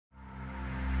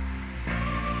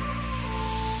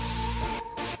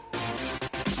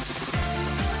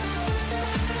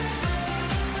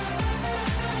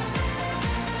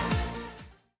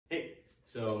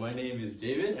So my name is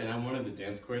David and I'm one of the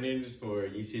dance coordinators for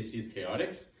UCSD's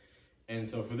KOTX. And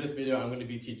so for this video, I'm going to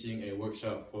be teaching a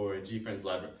workshop for GFRIEND's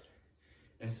Labyrinth.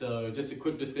 And so just a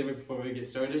quick disclaimer before we get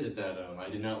started is that I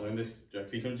did not learn this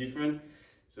directly from GFRIEND.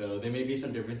 So there may be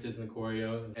some differences in the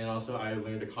choreo, and also I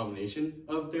learned a combination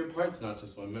of their parts, not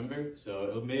just one member.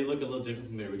 So it may look a little different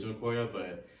from the original choreo,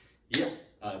 but yeah,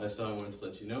 that's all I wanted to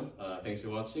let you know. Thanks for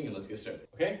watching, and let's get started.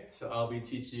 Okay, so I'll be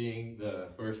teaching the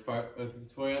first part of the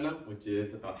tutorial now, which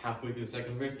is about halfway through the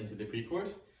second verse into the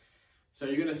pre-chorus. So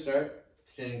you're gonna start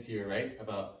standing to your right,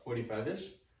 about 45-ish.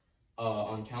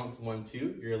 On counts 1,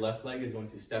 2, your left leg is going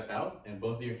to step out, and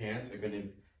both of your hands are going to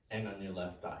end on your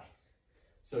left thigh.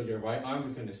 So your right arm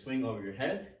is going to swing over your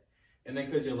head, and then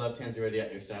because your left hand's already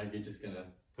at your side, you're just going to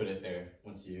put it there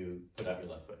once you put out your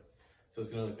left foot. So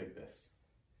it's going to look like this.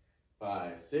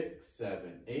 5, 6,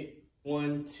 7, 8,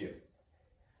 1, 2.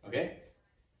 Okay?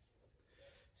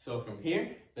 So from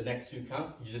here, the next 2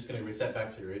 counts, you're just going to reset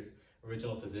back to your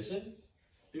original position.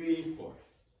 3, 4.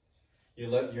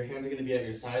 Your hands are going to be at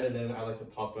your side, and then I like to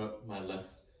pop up my left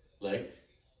leg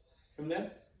from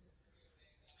there.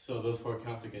 So those 4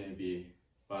 counts are going to be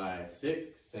 5,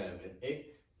 6, 7, 8,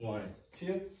 1,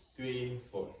 2, 3,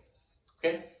 4.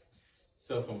 Okay?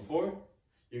 So from 4,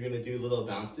 you're going to do little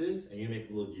bounces, and you make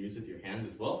little U's with your hands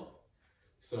as well.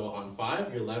 So on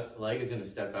 5, your left leg is going to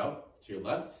step out to your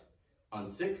left. On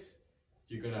 6,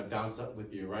 you're going to bounce up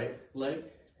with your right leg,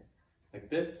 like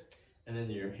this. And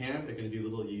then your hands are going to do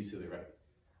little U's to the right.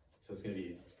 So it's going to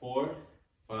be 4,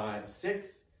 5,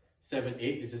 6, 7,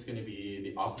 8 is just going to be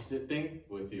the opposite thing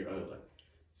with your other leg.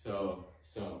 So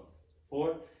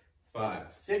 4,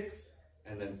 5, 6,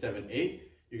 and then 7,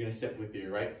 8. You're going to step with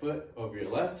your right foot over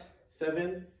your left,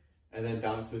 7, and then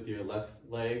bounce with your left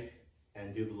leg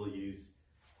and do the little U's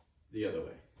the other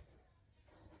way.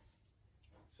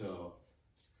 So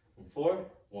from 4,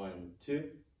 1, 2,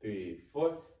 3,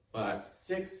 4, 5,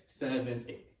 6, 7,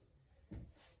 8.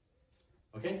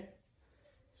 Okay?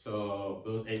 So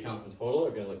those 8 counts in total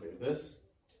are going to look like this.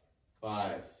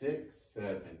 5, 6,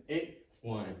 7, 8.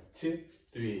 1, 2,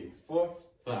 3, 4,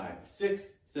 5,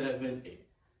 6, 7, 8.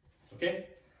 Okay?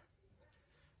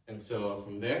 And so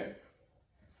from there,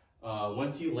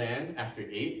 once you land after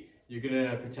 8, you're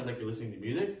going to pretend like you're listening to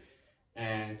music.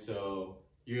 And so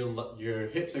your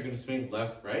hips are going to swing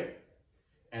left, right.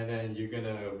 And then you're going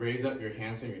to raise up your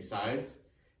hands on your sides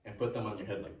and put them on your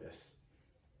head like this.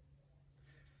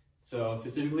 So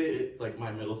specifically, it's like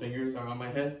my middle fingers are on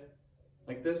my head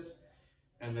like this.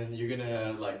 And then you're going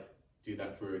to like do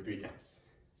that for 3 counts.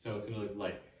 So it's going to look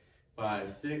like 5,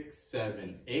 6,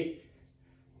 7, 8,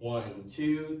 1,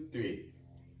 2, 3.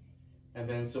 And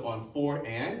then so on 4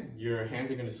 and, your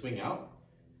hands are going to swing out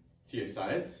to your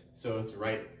sides. So it's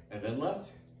right and then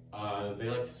left. They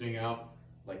like to swing out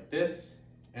like this.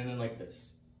 And then like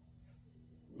this.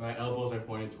 My elbows are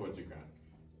pointed towards the ground.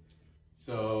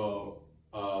 So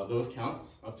those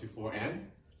counts up to 4 and.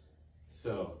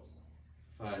 So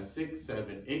 5, 6,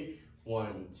 7, 8,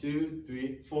 1, 2,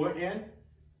 3, 4 and.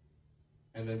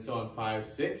 And then so on 5,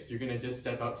 6, you're gonna just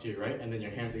step out to your right, and then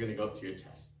your hands are gonna go up to your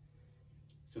chest.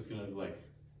 So it's gonna look like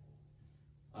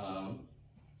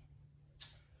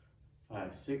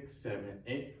 5, 6, 7,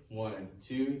 8, 1,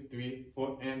 2, 3,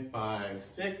 4, and 5,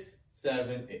 6,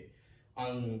 7, 8.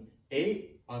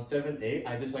 On 7, 8,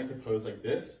 I just like to pose like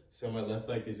this. So my left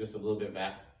leg is just a little bit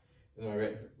back, and my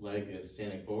right leg is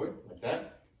standing forward like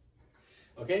that.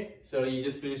 Okay, so you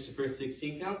just finished the first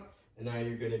 16 count, and now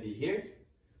you're going to be here.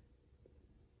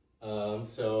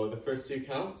 So the first 2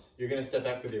 counts, you're going to step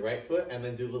back with your right foot, and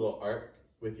then do a little arc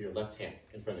with your left hand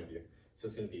in front of you. So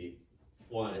it's going to be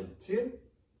 1, 2,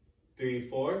 3,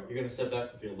 4. You're going to step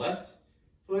back with your left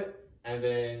foot. And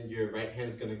then your right hand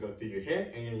is going to go through your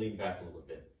hair, and you're going to lean back a little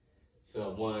bit.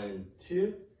 So 1,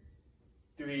 2,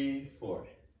 3, 4.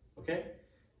 Okay?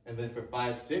 And then for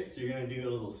 5, 6, you're going to do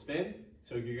a little spin.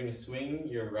 So you're going to swing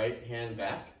your right hand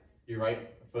back, your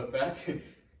right foot back,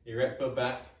 your right foot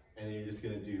back, and then you're just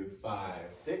going to do 5,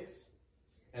 6.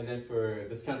 And then for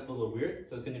this counts a little weird.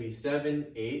 So it's going to be 7,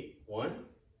 8, 1.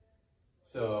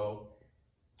 So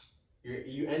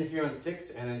you end here on 6,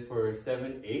 and then for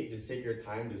 7, 8, just take your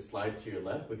time to slide to your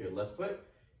left with your left foot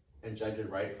and drag your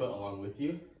right foot along with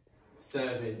you.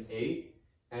 7, 8,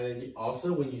 and then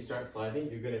also when you start sliding,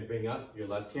 you're going to bring up your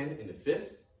left hand in a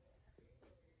fist.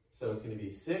 So it's going to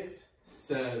be 6,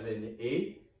 7,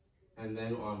 8, and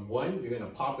then on 1, you're going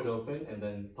to pop it open and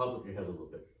then pop up your head a little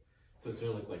bit. So it's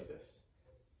going to look like this.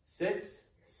 6,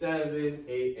 7,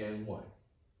 8, and 1.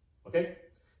 Okay?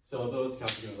 So those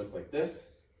counts are going to look like this.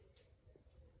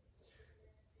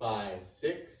 5,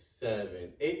 6,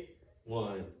 7, 8,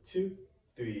 1, 2,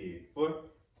 3, 4,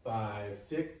 5,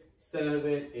 6,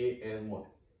 7, 8, and 1.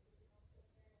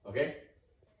 Okay?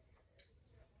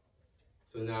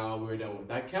 So now we're done with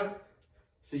that count.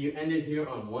 So you ended here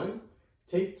on 1.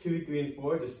 Take 2, 3, and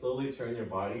 4 to slowly turn your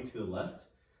body to the left.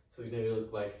 So it's going to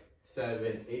look like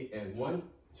 7, 8, and 1,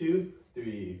 2,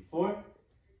 3, 4.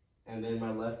 And then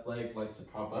my left leg likes to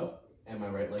prop up, and my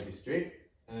right leg is straight.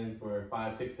 And then for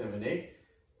 5, 6, 7, 8.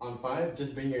 On 5,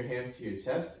 just bring your hands to your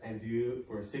chest and do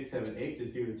for 6, 7, 8,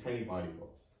 just do tiny body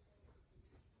rolls.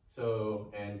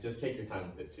 So, and just take your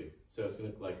time with it too. So it's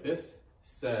going to look like this.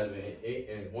 7, 8,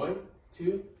 and 1,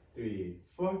 2, 3,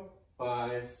 4,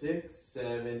 5, 6,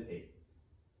 7, 8.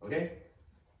 Okay?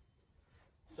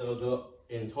 So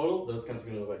in total, those counts are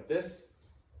going to look like this.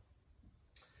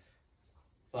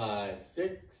 5,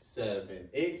 6, 7,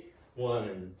 8,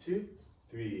 1, 2,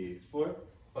 3, 4,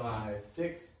 5,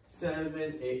 6,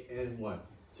 7, 8, and 1,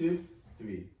 2,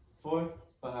 3, 4,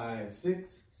 5,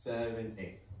 6, 7,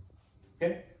 8.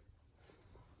 Okay?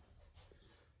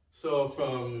 So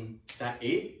from that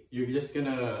 8, you're just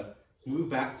gonna move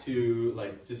back to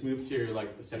just move to your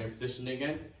the center position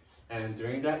again. And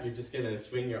during that, you're just gonna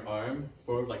swing your arm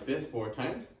forward like this 4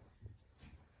 times.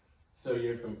 So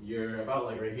you're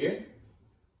about right here.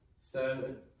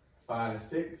 7, 5,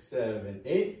 6, 7,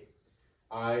 8.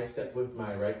 I step with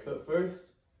my right foot first.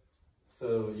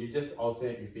 So you just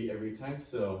alternate your feet every time.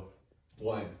 So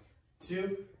 1,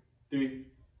 2, 3,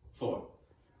 4.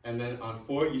 And then on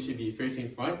 4, you should be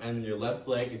facing front and your left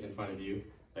leg is in front of you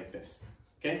like this.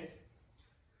 Okay?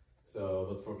 So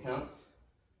those 4 counts.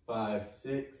 5,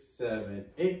 6, 7,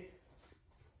 8.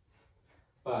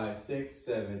 5, 6,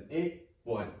 7, 8.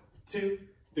 1, 2,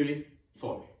 3,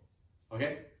 4.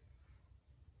 Okay?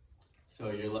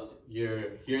 So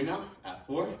you're here now at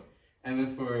 4. And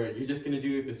then you're just gonna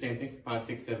do the same thing, 5,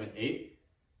 6, 7, 8.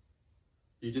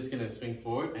 You're just gonna swing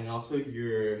forward, and also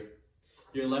your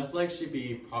left leg should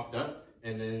be propped up,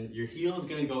 and then your heel is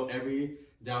gonna go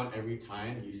down every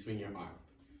time you swing your arm.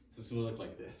 So it's gonna look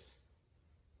like this.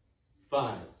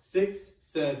 5, 6,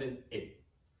 7, 8.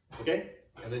 Okay?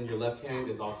 And then your left hand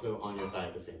is also on your thigh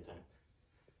at the same time.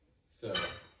 So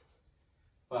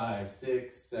 5,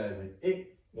 6, 7,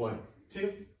 8. 1,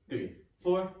 2, 3,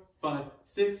 4, 5,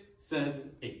 6,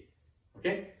 7, 8.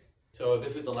 Okay? So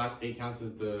this is the last 8 counts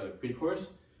of the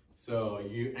pre-chorus. So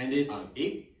you ended on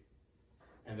 8.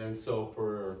 And then so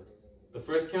for the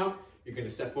first count, you're going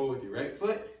to step forward with your right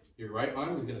foot. Your right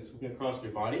arm is going to swing across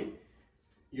your body.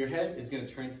 Your head is going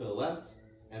to turn to the left.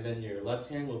 And then your left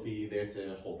hand will be there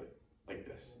to hold it, like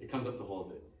this. It comes up to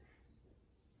hold it.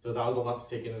 So that was a lot to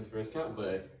take in the first count,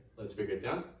 but let's break it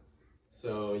down.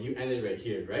 So you ended right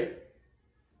here, right?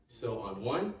 So on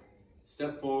 1,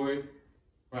 step forward,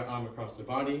 right arm across the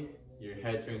body, your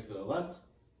head turns to the left,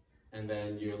 and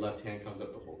then your left hand comes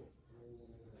up to hold.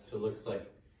 So it looks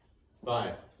like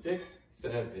 5, 6,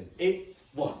 7, 8,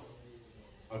 1.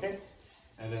 Okay?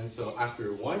 And then so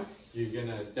after 1, you're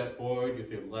gonna step forward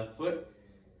with your left foot,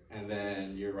 and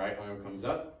then your right arm comes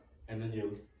up, and then your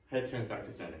head turns back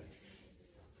to center.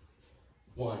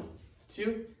 1,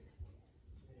 2,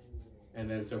 and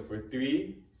then so for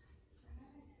 3,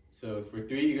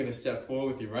 you're gonna step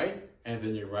forward with your right, and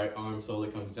then your right arm slowly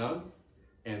comes down,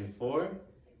 and 4,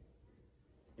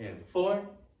 and 4.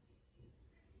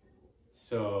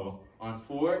 So on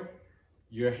 4,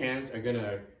 your hands are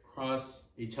gonna cross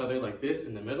each other like this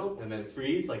in the middle, and then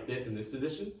freeze like this in this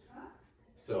position.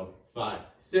 So 5,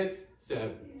 6,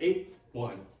 7, 8,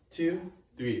 1, 2,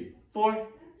 3, 4.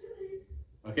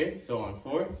 Okay, so on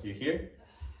 4, you're here.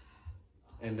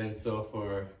 And then so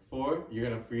for 4, you're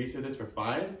gonna freeze for this for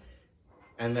 5.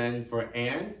 And then for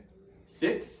and,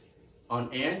 6,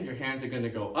 on and, your hands are gonna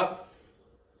go up.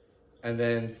 And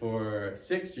then for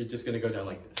 6, you're just gonna go down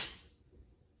like this.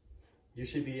 You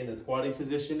should be in the squatting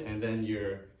position, and then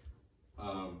your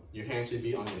hand should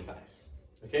be on your thighs.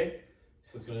 Okay?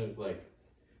 So it's gonna look like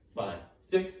 5,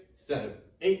 6, 7,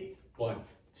 8, 1,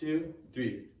 2,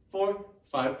 3, 4,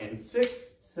 5, and 6,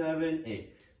 7,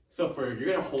 8. So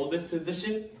you're gonna hold this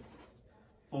position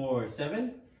for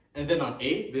 7, and then on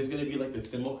 8, there's gonna be like the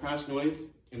cymbal crash noise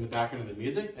in the background of the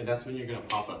music, and that's when you're gonna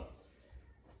pop up.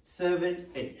 7,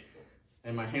 8.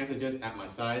 And my hands are just at my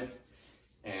sides,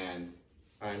 and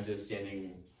I'm just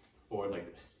standing forward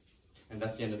like this. And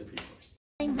that's the end of the pre-chorus.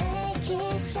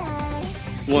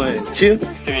 1, 2,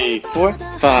 3, 4,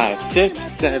 5, 6,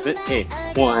 7, 8.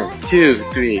 1, 2,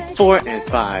 3, 4, and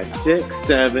 5, 6,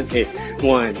 7, 8.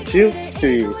 1, 2,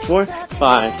 3, 4,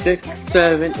 5, 6,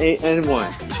 7, 8, and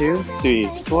 1, 2, 3,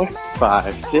 4,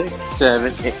 5, 6,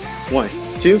 7, 8. 1,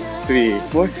 2, 3,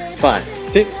 4, 5,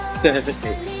 6, 7,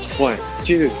 8. 1,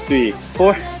 2, 3,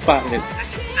 4, 5, and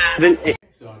 6, 7, 8.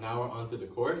 So So now we're on to the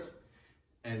chorus.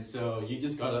 And so you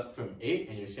just got up from 8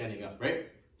 and you're standing up, right?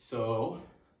 So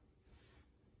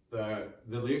the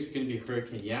lyrics are going to be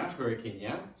hurricane,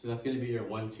 yeah. So that's going to be your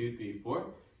 1, 2, 3, 4.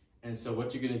 And so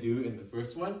what you're going to do in the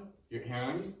first one, your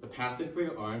arms, the pathway for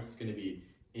your arms is going to be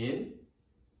in,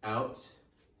 out,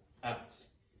 out.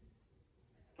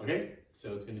 Okay?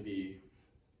 So it's going to be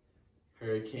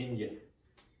hurricane, yeah.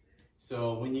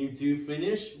 So when you do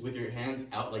finish with your hands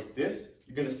out like this,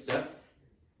 you're going to step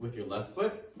with your left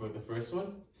foot for the first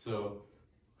one. So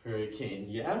hurricane,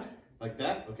 yeah, like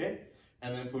that, okay?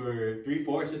 And then for 3,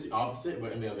 4, it's just the opposite,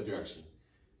 but in the other direction.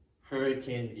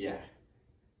 Hurricane, yeah.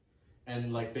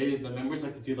 And like the members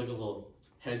like to do like a little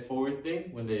head forward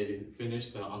thing when they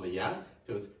finish on the yeah.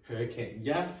 So it's hurricane,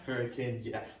 yeah,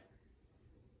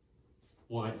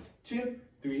 1, 2,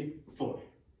 3, 4.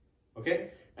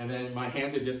 Okay? And then my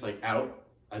hands are just like out,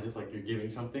 as if like you're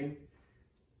giving something.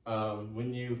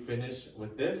 When you finish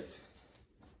with this,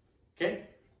 okay?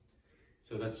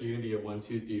 So that's you're gonna be your 1,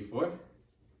 2, 3, 4.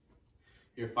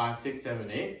 Your 5, 6,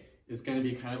 7, 8 is gonna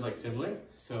be kind of like similar.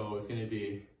 So it's gonna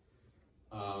be,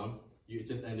 you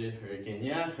just ended hurricane,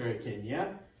 yeah.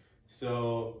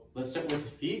 So let's start with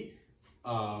the feet.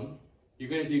 You're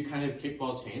gonna do kind of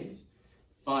kickball chains,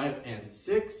 5 and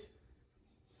 6,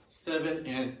 7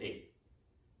 and 8.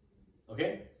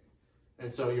 Okay?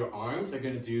 And so your arms are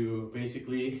going to do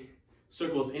basically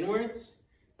circles inwards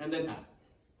and then out.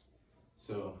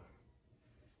 So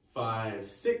 5,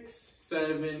 6,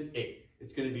 7, 8.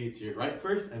 It's going to be to your right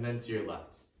first and then to your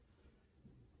left.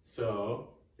 So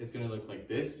it's going to look like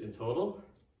this in total.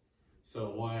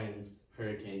 So 1,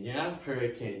 hurricane,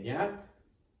 yeah.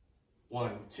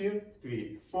 1, 2,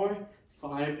 3, 4,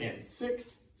 5 and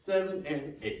 6, 7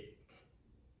 and 8.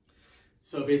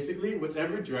 So basically,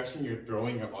 whichever direction you're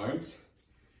throwing your arms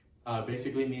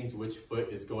basically means which foot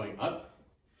is going up,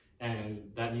 and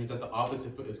that means that the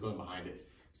opposite foot is going behind it.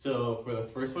 So for the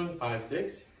first one, 5,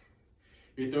 6,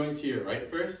 you're throwing to your right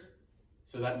first,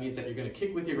 so that means that you're going to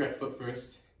kick with your right foot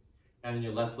first, and then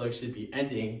your left leg should be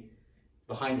ending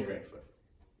behind your right foot,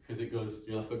 because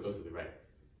your left foot goes to the right.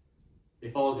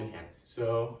 It follows your hands.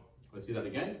 So let's do that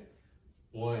again.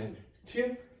 1,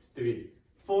 2, 3,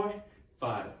 4,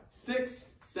 5, 6,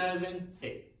 7,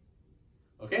 8.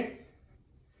 Okay?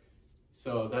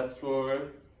 So that's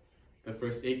for the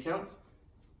first 8 counts.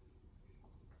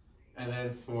 And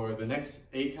then for the next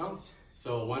 8 counts,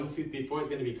 so 1, 2, 3, 4 is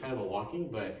going to be kind of a walking,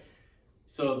 but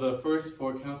so the first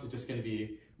 4 counts are just going to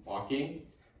be walking,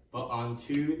 but on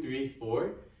 2, 3,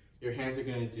 4, your hands are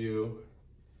going to do,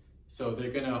 so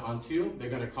they're going to, on 2, they're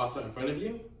going to cross out in front of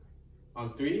you.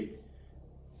 On 3,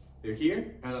 they're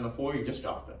here, and on a 4, you just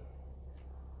drop them.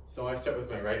 So I start with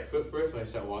my right foot first when I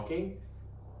start walking.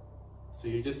 So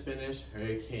you just finish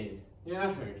hurricane,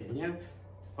 yeah,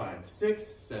 5,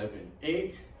 6, 7,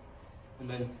 8. And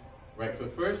then right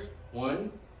foot first,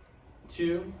 1,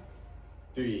 2,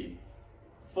 3,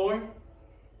 4.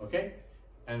 Okay?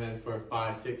 And then for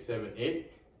 5, 6, 7,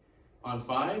 8. On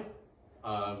 5,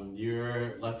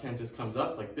 your left hand just comes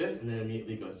up like this and then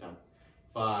immediately goes down.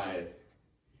 5.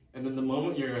 And then the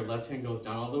moment your left hand goes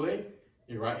down all the way,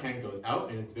 your right hand goes out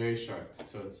and it's very sharp.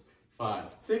 So it's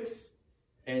 5, 6,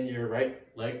 and your right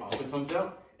leg also comes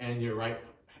out, and your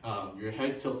your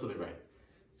head tilts to the right.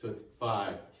 So it's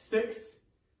 5, 6,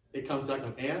 it comes back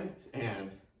on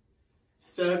and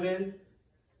 7,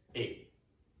 8.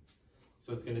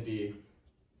 So it's going to be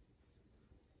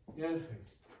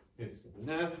it's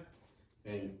 9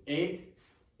 and 8.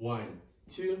 1,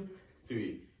 2,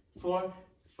 3, 4,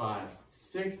 5,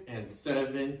 6, and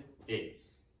 7, 8.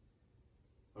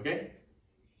 Okay?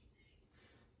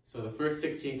 So the first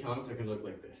 16 counts are going to look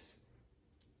like this.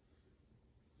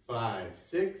 5,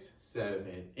 6,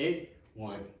 7, 8.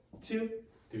 1, 2,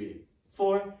 3,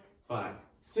 4, 5,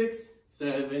 6,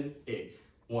 7, 8.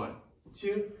 1,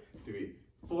 2, 3,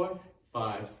 4,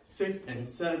 5, 6, and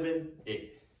 7,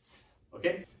 8.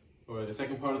 Okay? For the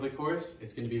second part of the chorus,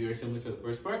 it's going to be very similar to the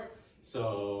first part.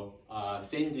 So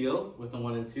same deal with the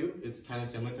 1 and 2. It's kind of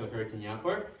similar to the hurricane yeah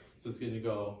part. So it's going to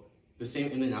go the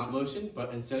same in and out motion,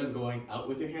 but instead of going out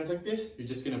with your hands like this, you're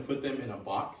just going to put them in a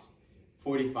box,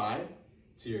 45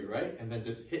 to your right, and then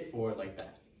just hit forward like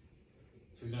that.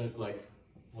 So it's going to look like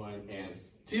 1 and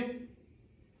 2.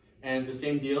 And the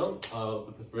same deal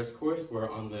with the first chorus, where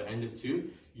on the end of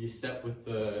 2, you step with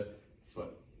the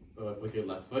foot, with your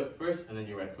left foot first, and then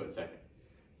your right foot second.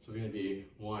 So it's going to be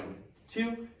 1,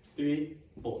 2, 3,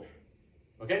 4.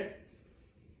 Okay?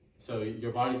 So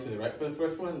your body's to the right for the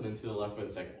first one, and then to the left for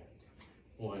the second one.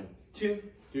 1, 2,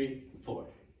 3, 4.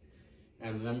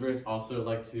 And the members also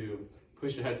like to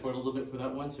push your head forward a little bit for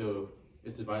that one, so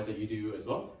it's advised that you do as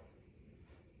well.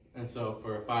 And so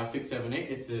for 5, 6, 7, 8,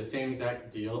 it's the same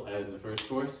exact deal as the first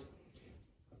course.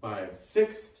 5,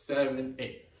 6, 7,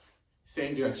 8.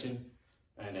 Same direction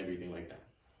and everything like that.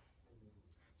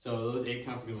 So those 8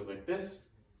 counts are going to look like this.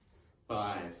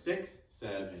 5, 6,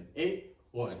 7, 8.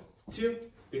 1, 2,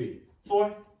 3,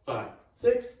 4, 5,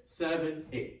 6, 7,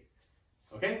 8.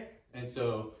 Okay? And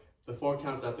so the 4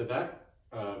 counts after that,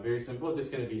 very simple,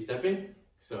 just going to be stepping.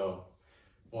 So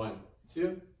 1,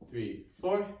 2, 3,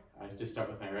 4. I just start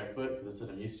with my right foot because that's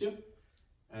what I'm used to.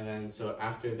 And then so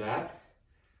after that,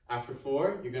 after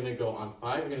 4, you're going to go on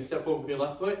 5. You're going to step forward with your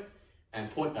left foot and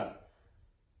point up.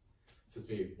 So it's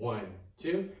going to be 1,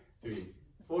 2, 3,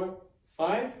 4,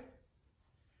 5.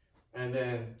 And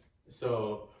then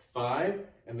so 5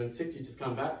 and then 6, you just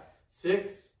come back.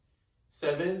 6,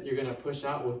 7, you're going to push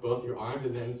out with both your arms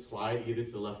and then slide either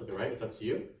to the left or the right. It's up to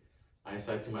you. I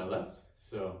slide to my left.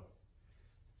 So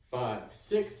 5,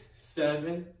 6,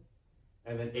 7,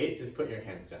 and then 8, just put your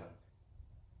hands down.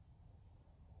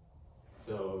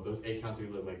 So those 8 counts are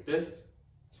going to look like this.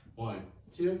 1,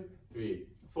 2, 3,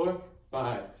 4,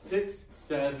 5, 6,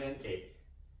 7, 8.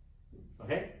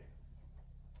 Okay?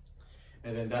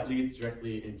 And then that leads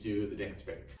directly into the dance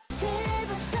break.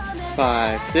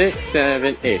 5, 6,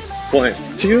 7, 8. 1,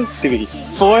 2, 3,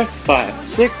 4, 5,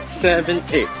 6, 7,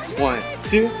 8. 1,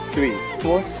 2, 3,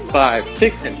 4, 5,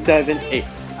 6, and 7, 8.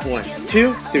 1,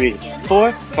 2, 3,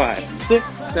 4, 5, 6,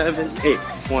 7, 8.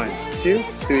 1, 2,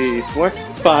 3, 4,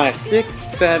 5, 6,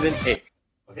 7, 8.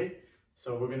 Okay,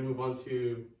 so we're going to move on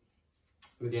to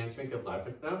the dance rink of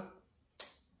Labyrinth now.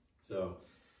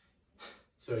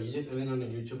 So you just end on a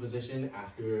neutral position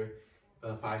after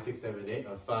 5, 6, 7, 8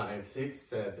 of 5, 6,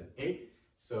 7, 8.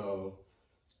 So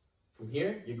from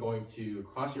here, you're going to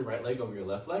cross your right leg over your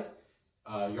left leg.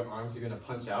 Your arms are going to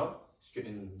punch out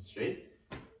straight,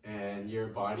 and your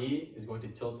body is going to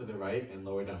tilt to the right and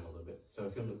lower down a little bit. So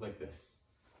it's going to look like this.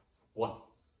 1.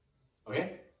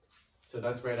 Okay? So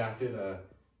that's right after the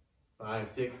 5,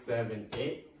 6, 7,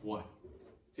 8, 1.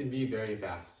 It's going to be very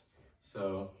fast.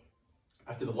 So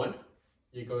after the 1,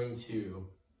 you're going to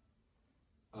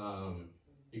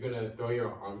throw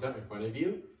your arms out in front of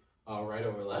you, right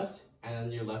over left,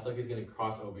 and your left leg is going to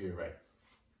cross over your right.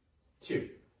 2.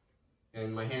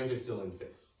 And my hands are still in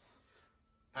fists.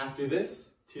 After this,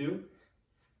 2,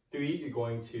 3, you're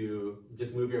going to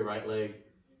just move your right leg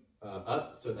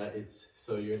up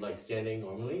so you're like standing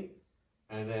normally.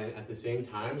 And then at the same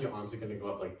time, your arms are going to go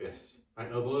up like this. My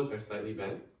elbows are slightly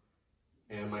bent,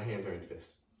 and my hands are in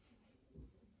fists.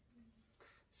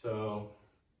 So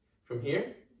from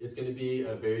here, it's going to be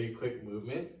a very quick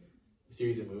movement, a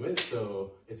series of movements.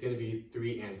 So it's going to be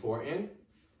 3 and 4 and.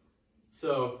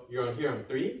 So you're on here on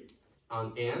 3.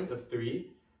 On and of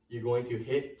 3, you're going to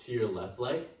hit to your left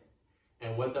leg.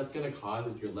 And what that's going to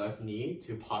cause is your left knee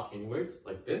to pop inwards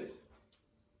like this.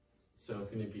 So it's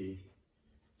going to be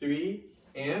 3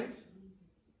 and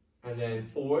then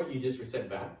 4, you just reset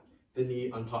back. The knee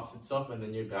unpops itself and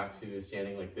then you're back to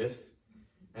standing like this.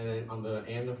 And then on the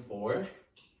and of 4,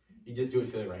 you just do it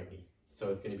to the right knee.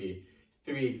 So it's going to be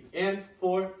 3 and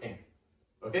 4 and.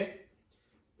 Okay?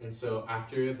 And so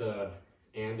after the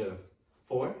and of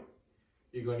 4,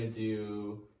 you're going to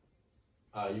do,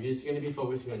 you're just going to be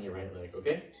focusing on your right leg,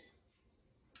 okay?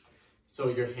 So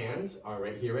your hands are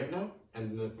right here right now.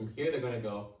 And then from here, they're going to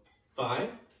go 5.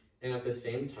 And at the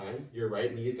same time, your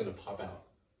right knee is going to pop out.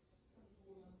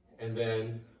 And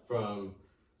then from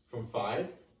 5,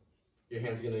 your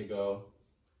hand's going to go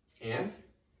and.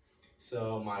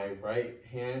 So my right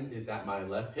hand is at my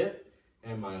left hip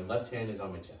and my left hand is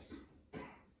on my chest.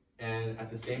 And at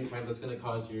the same time, that's going to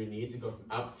cause your knee to go from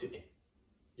out to in,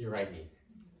 your right knee.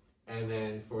 And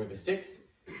then for the 6,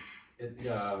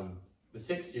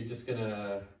 you're just going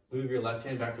to move your left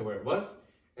hand back to where it was,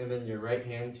 and then your right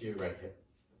hand to your right hip.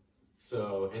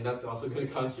 So, and that's also going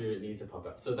to cause your knee to pop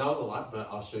out. So that was a lot, but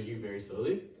I'll show you very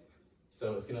slowly.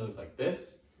 So it's going to look like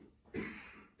this.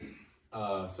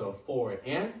 So 4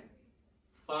 and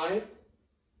 5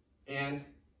 and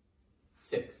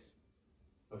 6.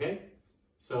 Okay?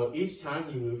 So each time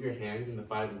you move your hands in the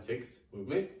 5 and 6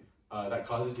 movement, that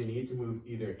causes your knee to move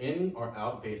either in or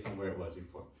out based on where it was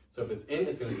before. So if it's in,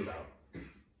 it's going to move out.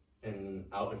 And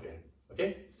out of in.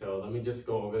 Okay? So let me just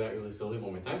go over that really slowly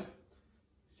one more time.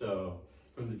 So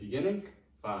from the beginning,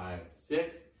 5,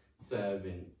 6,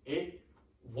 7, 8,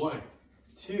 1,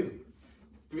 2,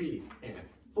 3, and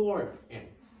 4, and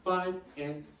 5,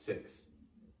 and 6.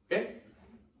 Okay?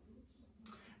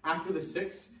 After the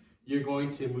 6, you're going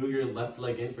to move your left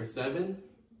leg in for 7.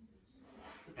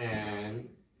 And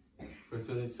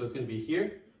so it's going to be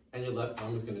here, and your left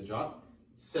arm is going to drop.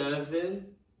 7,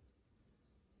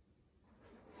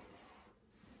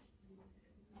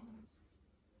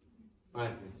 5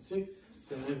 and 6,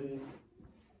 7.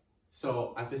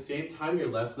 So at the same time your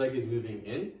left leg is moving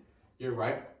in, your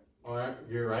right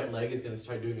leg is going to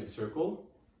start doing a circle,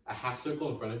 a half circle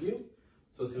in front of you.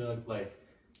 So it's going to look like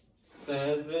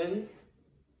 7,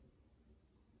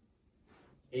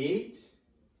 8.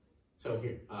 So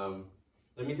here,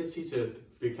 let me just teach you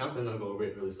 3 counts and then I'll go over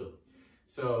it really slowly.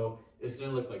 So it's going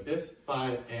to look like this: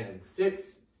 5 and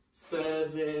 6,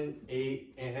 7,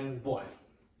 8, and 1.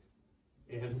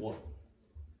 And 1.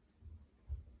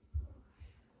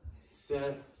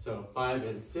 So 5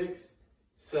 and 6,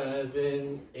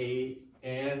 7, 8,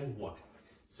 and 1.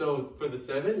 So for the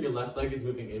 7, your left leg is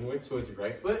moving inward towards your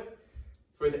right foot.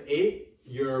 For the 8,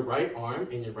 your right arm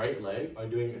and your right leg are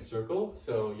doing a circle.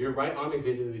 So your right arm is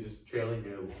basically just trailing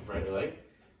your right leg.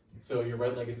 So your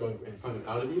right leg is going in front and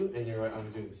out of you, and your right arm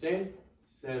is doing the same.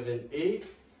 7, 8.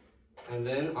 And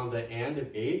then on the and of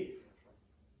 8,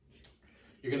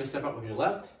 you're going to step up with your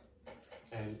left.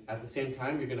 And at the same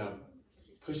time, you're going to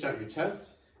push out your chest.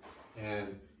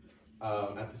 And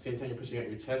at the same time you're pushing out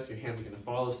your chest, your hands are going to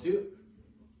follow suit,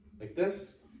 like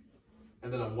this.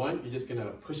 And then on 1, you're just going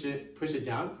to push it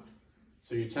down.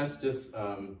 So your chest just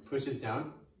pushes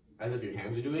down as if your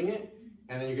hands are doing it.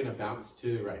 And then you're going to bounce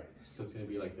to the right. So it's going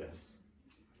to be like this: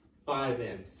 5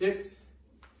 and 6,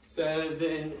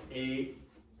 7, 8,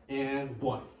 and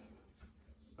 1.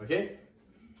 Okay?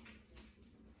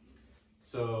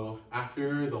 So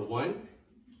after the 1,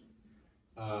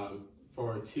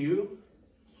 for 2,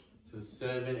 so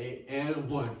 7, 8, and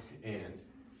 1, and.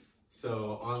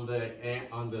 So on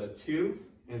the 2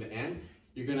 and the and,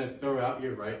 you're going to throw out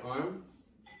your right arm,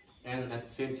 and at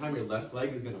the same time your left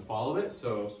leg is going to follow it.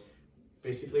 So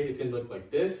basically it's going to look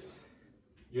like this.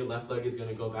 Your left leg is going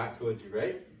to go back towards your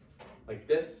right, like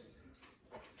this.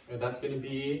 And that's going to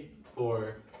be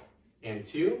for and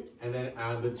 2. And then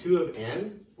on the 2 of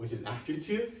and, which is after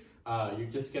 2,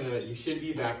 you should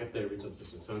be back at the original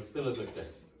position. So it's going to look like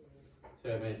this: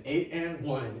 7, 8, and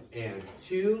 1, and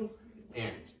 2,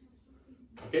 and.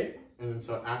 Okay? And then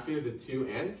so after the 2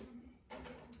 and,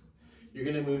 you're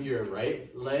going to move your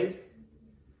right leg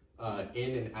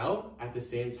in and out at the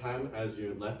same time as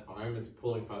your left arm is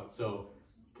pulling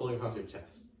across your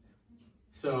chest.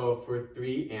 So for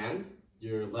 3 and,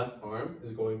 your left arm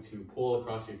is going to pull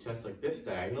across your chest like this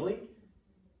diagonally.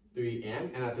 3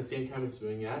 and at the same time it's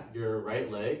doing that, your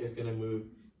right leg is going to move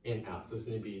in out. So it's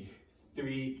going to be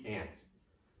 3 and.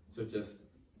 So just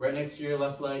right next to your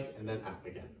left leg and then out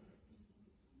again.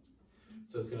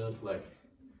 So it's going to look like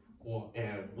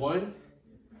 1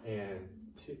 and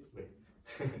 2. Wait.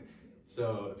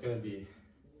 So it's going to be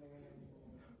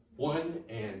 1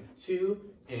 and 2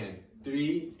 and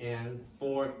 3 and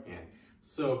 4 and.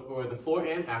 So for the 4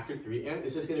 and after 3 and,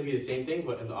 it's just going to be the same thing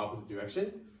but in the opposite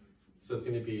direction. So it's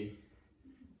going to be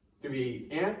 3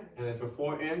 and then for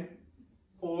 4 and,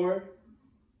 4,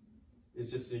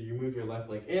 it's just you move your left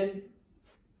leg in,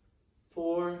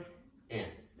 4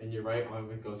 and your right arm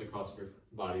goes across your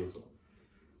body as well.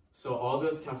 So all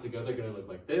those counts together are going to look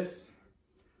like this: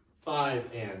 5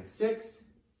 and 6,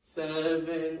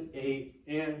 7, 8,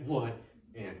 and 1,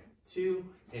 and 2,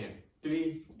 and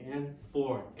 3, and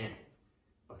 4, and.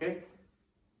 Okay?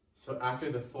 So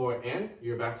after the 4 and,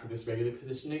 you're back to this regular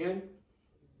position again.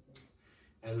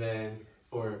 And then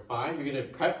for 5, you're going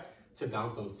to prep to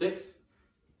bounce on 6.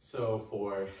 So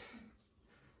for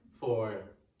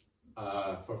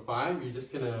 5, you're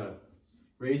just going to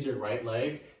raise your right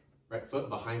foot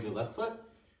behind your left foot,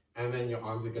 and then your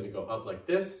arms are going to go up like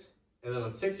this. And then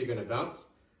on 6, you're going to bounce.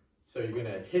 So you're going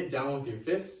to hit down with your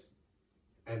fists,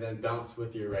 and then bounce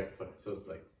with your right foot. So it's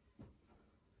like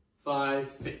 5,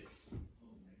 6.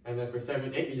 And then for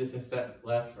 7, 8, you're just going to step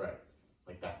left, right,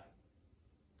 like that.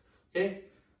 Okay,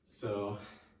 so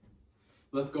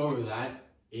let's go over that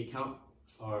 8 count,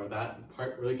 or that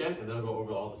part really again, and then I'll go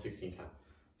over all the 16 count.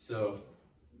 So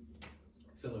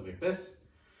it's going to look like this: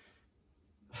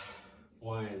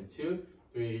 1, 2,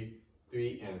 3,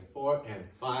 3 and 4 and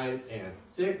 5 and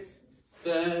 6,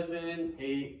 7,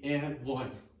 8 and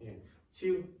 1 and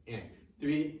 2 and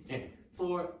 3 and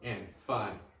 4 and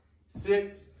 5,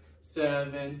 6,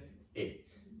 7, 8.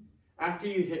 After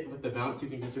you hit with the bounce, you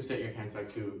can just reset your hands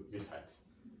back to your sides.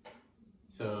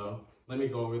 So let me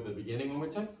go over the beginning one more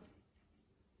time.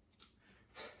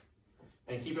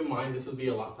 And keep in mind, this will be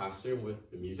a lot faster with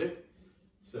the music.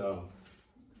 So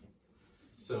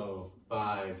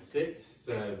 5, 6,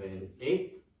 7,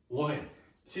 8, 1,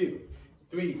 2,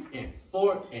 3, and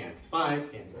 4, and 5,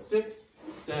 and 6,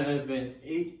 7,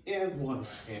 8, and 1,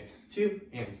 and 2,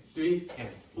 and 3, and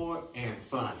 4, and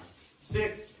 5,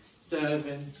 6,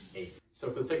 7, 8.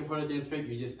 So for the second part of the dance break,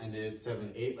 you just ended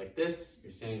 7, 8 like this.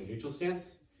 You're standing in neutral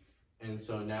stance. And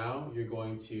so now you're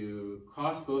going to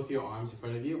cross both your arms in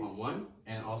front of you on one,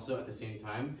 and also at the same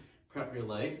time, prep your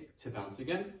leg to bounce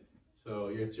again.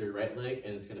 So it's your right leg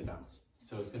and it's gonna bounce.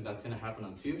 So that's gonna happen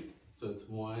on two. So it's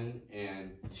 1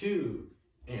 and 2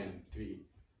 and 3.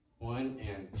 1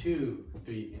 and 2,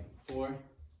 3 and 4.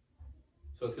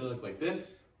 So it's gonna look like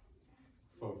this.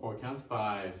 For 4 counts,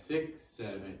 5, 6,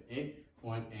 7, 8.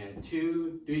 1 and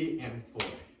 2, 3 and 4.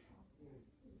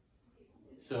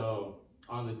 So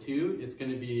on the 2, it's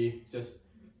gonna be just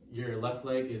your left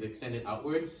leg is extended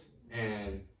outwards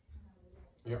and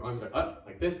your arms are up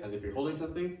like this, as if you're holding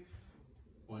something.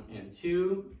 1 and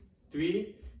 2,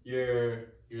 3. Your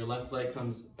left leg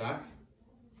comes back.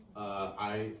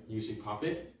 I usually prop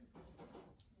it.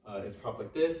 It's propped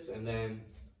like this, and then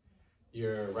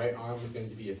your right arm is going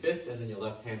to be a fist, and then your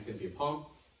left hand is going to be a palm.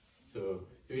 So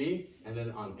 3, and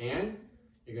then on and,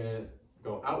 you're going to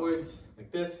go outwards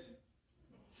like this.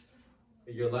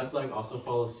 Your left leg also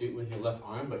follows suit with your left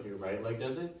arm, but your right leg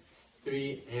doesn't.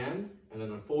 3 and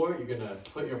then on 4, you're going to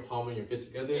put your palm and your fist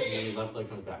together, and then your left leg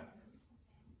comes back.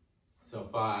 So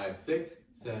 5, 6,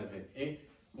 7, 8,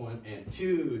 1 and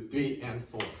 2, 3 and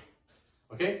 4.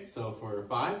 Okay, so for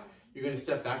 5, you're going to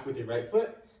step back with your right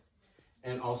foot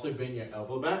and also bring your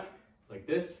elbow back like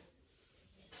this.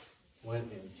 1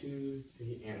 and 2,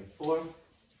 3 and 4.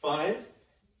 5,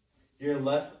 your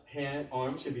left hand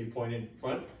arm should be pointed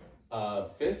front,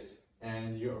 fist,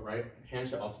 and your right hand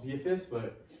should also be a fist,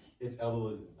 but its elbow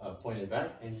is pointed back,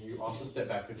 and you also step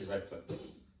back with your right foot.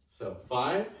 So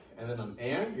 5, and then on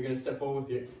and, you're going to step forward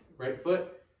with your right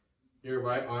foot. Your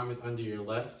right arm is under your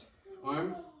left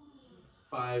arm.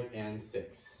 5 and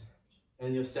 6.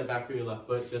 And you'll step back with your left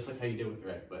foot, just like how you did with the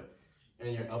right foot.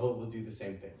 And your elbow will do the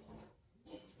same thing.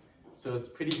 So it's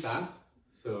pretty fast.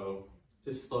 So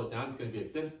just slow it down. It's going to be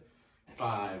like this.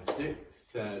 5, 6,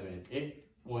 7, 8.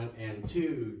 1 and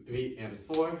 2, 3 and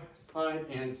 4. 5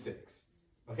 and 6.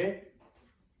 Okay?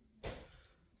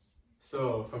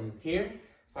 So from here,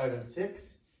 5 and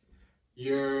 6,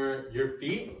 your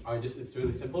feet are just, it's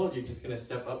really simple. You're just going to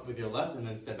step up with your left and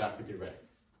then step back with your right.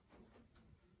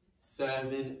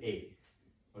 7, 8.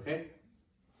 Okay?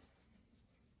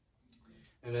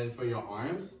 And then for your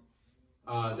arms,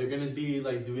 they're going to be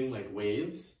like doing like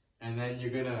waves, and then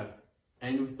you're going to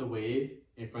end with the wave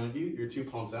in front of you, your 2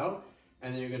 palms out,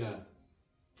 and then you're going to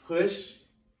push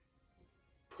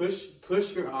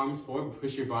your arms forward,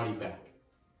 push your body back.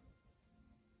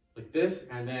 Like this,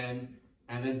 and then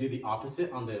do the opposite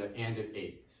on the and of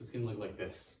 8. So it's going to look like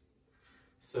this.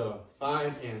 So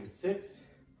 5 and 6,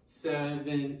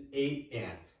 7, 8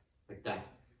 and, like that.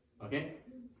 Okay?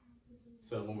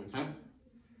 So one more time.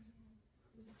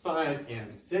 5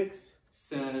 and 6,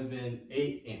 7,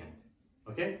 8 and.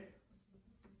 Okay?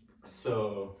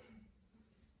 So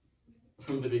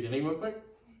from the beginning real quick.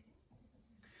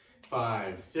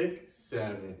 5, 6,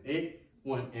 7, 8.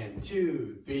 1 and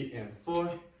 2, 3 and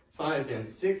 4. 5 and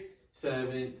 6,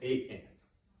 7, 8 and.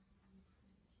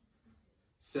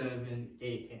 7,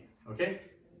 8 and. Okay?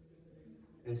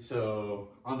 And so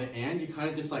on the and, you kind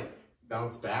of just like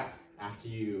bounce back after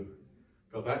you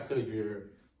go back. So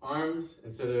your arms,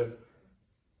 instead of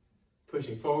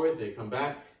pushing forward, they come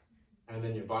back. And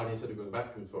then your body, instead of going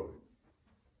back, comes forward.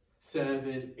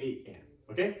 7, 8 and.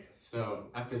 Okay?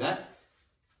 So after that,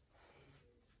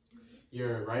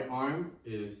 your right arm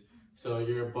is, so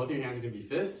both your hands are going to be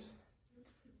fists.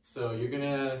 So you're going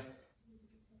to,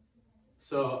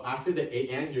 so after the 8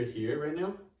 and, you're here right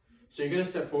now. So you're going to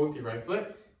step forward with your right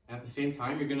foot. At the same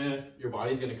time, your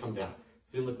body's going to come down.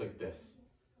 It's going to look like this.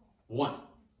 1.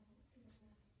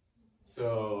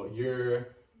 So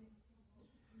your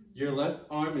left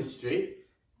arm is straight.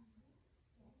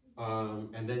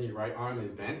 And then your right arm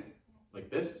is bent like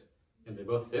this. And they're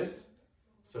both fists.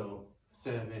 So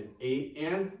 7, 8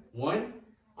 and 1.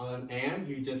 On and,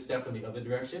 you just step in the other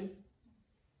direction.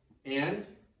 And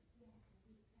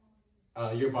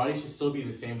your body should still be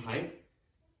the same height,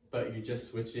 but you're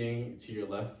just switching to your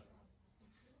left.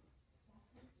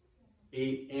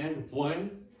 8 and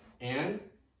 1 and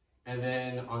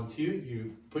then on 2,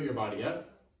 you put your body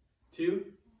up. 2,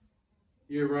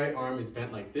 your right arm is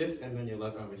bent like this, and then your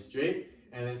left arm is straight.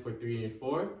 And then for 3 and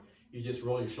 4, you just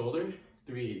roll your shoulder.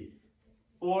 3,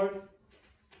 4,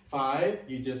 5,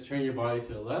 you just turn your body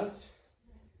to the left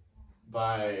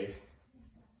by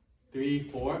 3,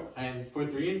 4, and for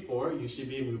 3 and 4, you should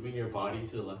be moving your body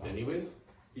to the left anyways.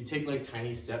 You take like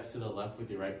tiny steps to the left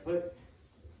with your right foot.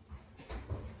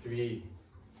 3,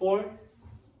 4,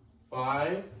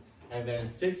 5, and then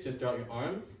 6, just drop your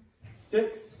arms.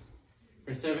 6,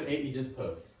 for 7, 8, you just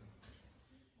pose.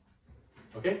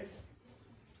 Okay?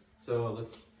 So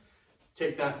let's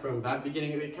take that from that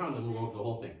beginning of the count, and then we'll go over the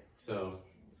whole thing. So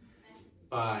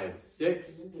 5,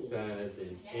 6,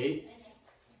 7, 8.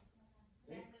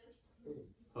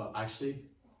 Well, actually,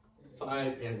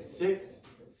 5 and 6,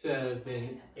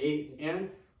 7, 8, and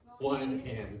 1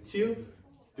 and 2,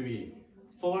 3,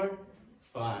 4,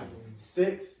 5,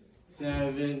 6,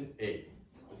 7, 8.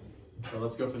 So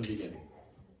let's go from the beginning.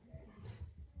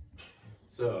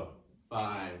 So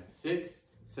 5, 6,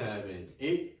 7,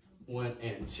 8, 1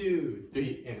 and 2,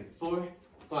 3 and 4,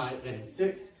 5 and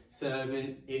 6,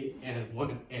 7, 8, and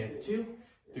 1 and 2,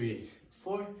 3,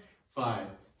 4, 5,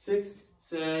 6,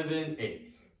 7,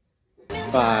 8.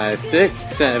 5,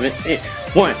 6, 7, 8.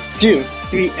 1, 2,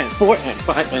 3 and 4 and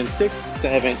 5 and 6,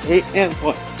 7, 8 and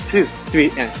 1, 2,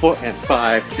 3 and 4 and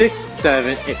 5, 6,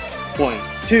 7, 8. 1,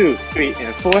 2, 3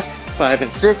 and 4, 5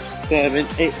 and 6, 7,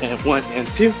 8 and 1 and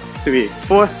 2, 3,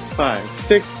 4, 5,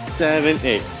 6, 7,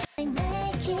 8.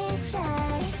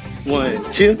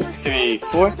 1, 2, 3,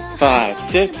 4, 5,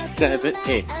 6, 7,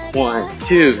 8. 1,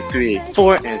 2, 3,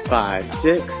 4 and 5,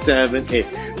 6, 7, 8.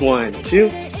 1, 2,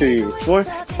 3, 4,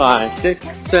 5, 6,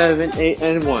 7, 8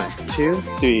 and 1, 2,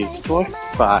 3, 4,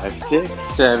 5, 6,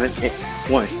 7, 8.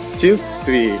 1, 2,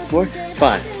 3, 4,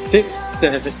 5, 6,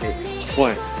 7, 8.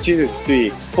 1, 2, 3,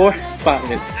 4,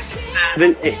 5 and 6,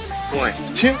 7, 8. 1,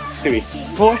 2, 3,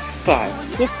 4, 5,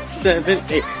 6, 7,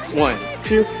 8. 1,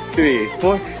 2, 3,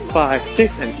 4, 5,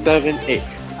 6 and 7, 8.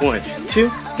 1, 2,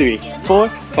 3, 4,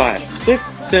 5, 6,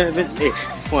 7, 8.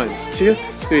 1, 2,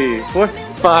 3, 4,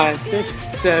 5,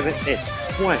 6, 7, 8.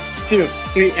 1, 2,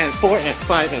 3 and 4 and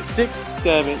 5 and 6,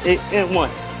 7, 8 and 1,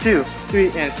 2, 3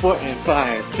 and 4 and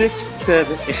 5, 6,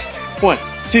 7, 8. 1,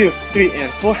 2, 3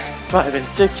 and 4, 5 and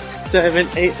 6, 7,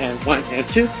 8 and 1 and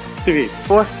 2, 3,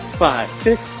 4, 5,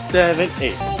 6, 7,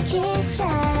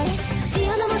 8.